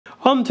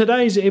On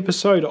today's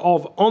episode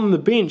of On the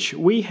Bench,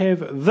 we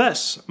have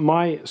this,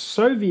 my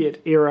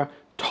Soviet-era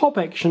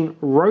top-action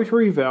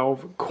rotary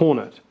valve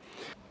Cornet.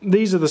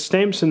 These are the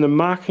stamps and the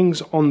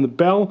markings on the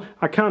bell.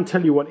 I can't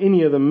tell you what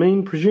any of them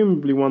mean.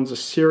 Presumably one's a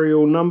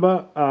serial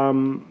number,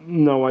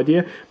 no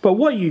idea. But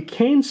what you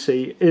can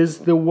see is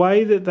the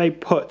way that they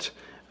put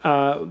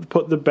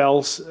the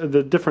bells,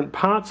 the different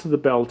parts of the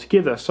bell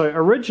together. So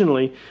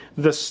originally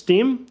the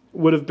stem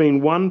would have been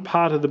one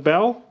part of the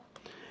bell,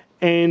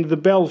 and the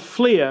bell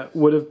flare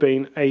would have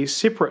been a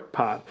separate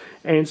part.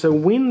 And so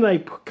when they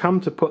come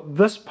to put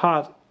this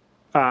part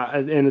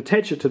and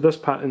attach it to this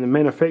part in the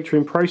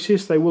manufacturing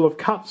process, they will have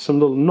cut some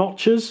little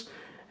notches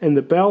in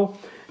the bell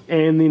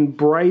and then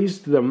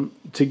brazed them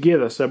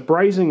together. So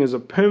brazing is a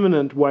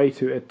permanent way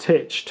to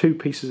attach two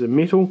pieces of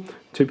metal,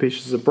 two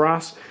pieces of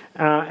brass,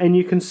 and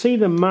you can see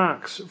the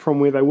marks from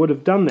where they would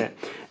have done that.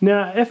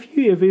 Now, if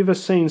you have ever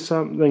seen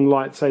something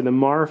like, say, the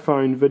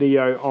Myrophone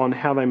video on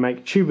how they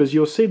make tubas,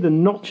 you'll see the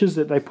notches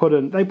that they put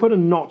in. They put a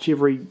notch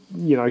every,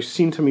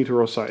 centimetre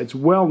or so. It's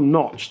well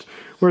notched.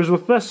 Whereas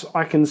with this,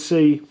 I can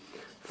see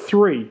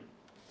 3,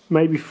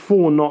 maybe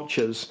 4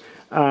 notches.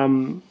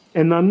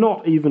 And they're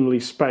not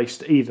evenly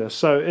spaced either.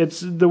 So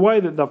it's the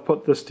way that they've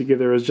put this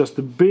together is just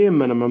the bare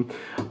minimum.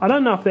 I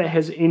don't know if that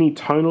has any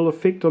tonal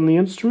effect on the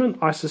instrument.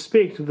 I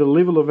suspect the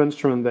level of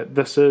instrument that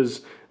this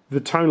is, the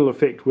tonal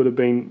effect would have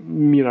been,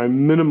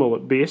 minimal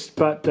at best,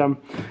 but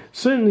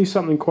certainly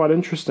something quite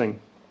interesting.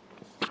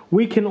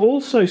 We can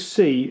also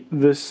see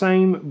the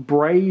same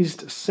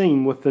brazed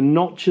seam with the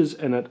notches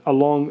in it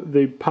along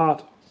the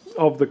part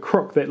of the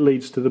crook that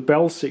leads to the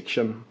bell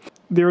section.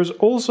 There is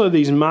also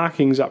these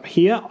markings up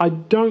here. I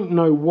don't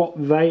know what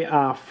they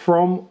are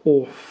from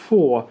or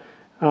for.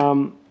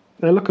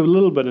 They look a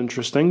little bit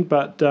interesting,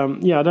 but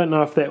yeah, I don't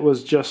know if that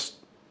was just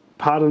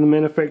part of the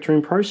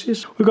manufacturing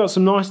process. We've got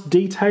some nice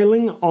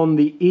detailing on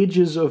the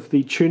edges of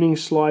the tuning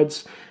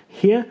slides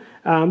here.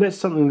 That's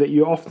something that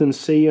you often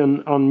see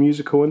on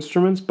musical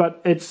instruments,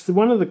 but it's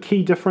one of the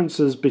key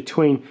differences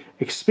between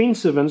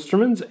expensive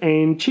instruments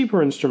and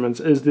cheaper instruments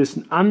is this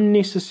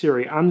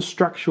unnecessary,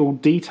 unstructural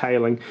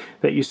detailing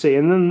that you see.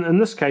 And then in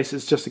this case,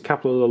 it's just a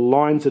couple of little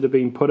lines that have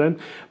been put in.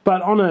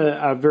 But on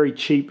a very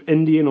cheap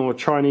Indian or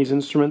Chinese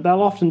instrument,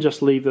 they'll often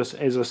just leave this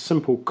as a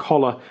simple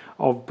collar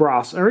of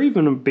brass, or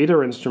even in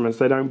better instruments,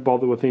 they don't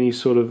bother with any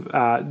sort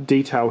of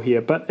detail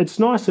here. But it's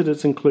nice that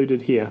it's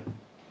included here.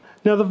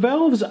 Now the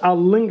valves are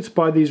linked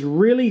by these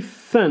really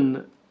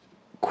thin,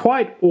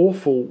 quite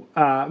awful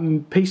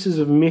pieces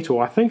of metal,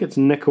 I think it's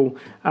nickel,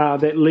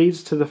 that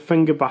leads to the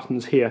finger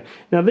buttons here.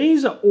 Now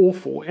these are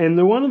awful,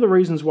 and one of the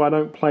reasons why I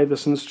don't play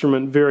this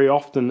instrument very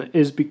often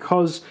is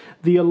because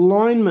the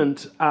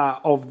alignment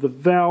of the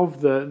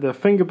valve, the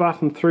finger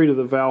button through to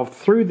the valve,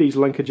 through these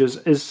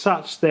linkages is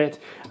such that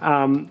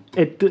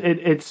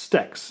it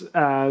sticks.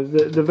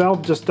 The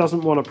valve just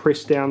doesn't want to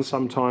press down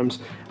sometimes,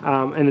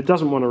 and it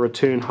doesn't want to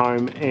return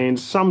home, and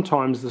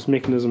sometimes this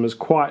mechanism is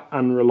quite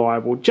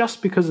unreliable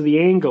just because of the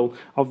angle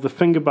of the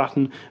finger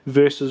button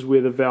versus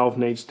where the valve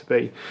needs to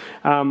be.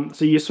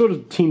 So you sort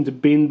of tend to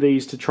bend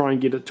these to try and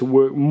get it to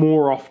work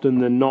more often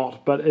than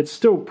not, but it's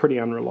still pretty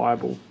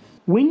unreliable.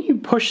 When you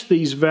push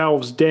these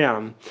valves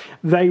down,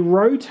 they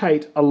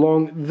rotate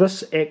along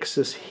this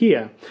axis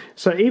here.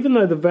 So even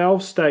though the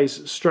valve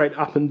stays straight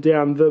up and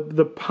down,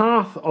 the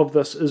path of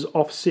this is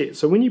offset.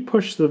 So when you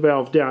push the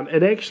valve down,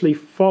 it actually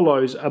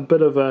follows a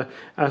bit of a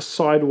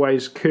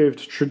sideways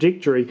curved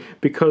trajectory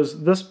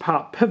because this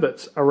part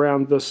pivots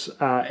around this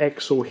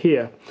axle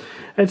here.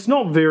 It's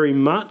not very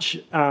much,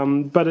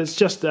 but it's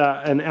just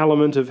an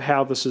element of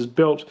how this is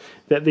built,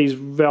 that these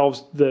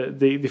valves,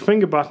 the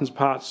finger buttons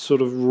parts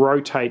sort of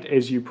rotate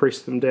as you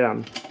press them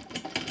down.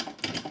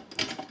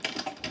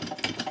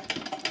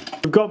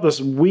 We've got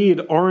this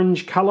weird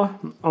orange color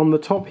on the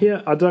top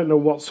here. I don't know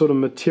what sort of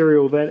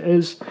material that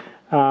is.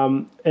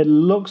 It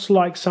looks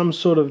like some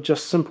sort of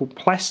just simple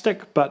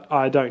plastic, but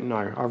I don't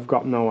know. I've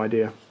got no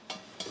idea.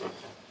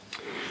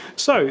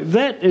 So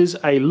that is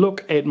a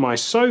look at my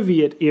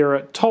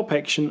Soviet-era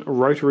top-action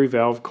rotary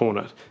valve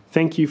Cornet.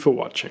 Thank you for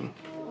watching.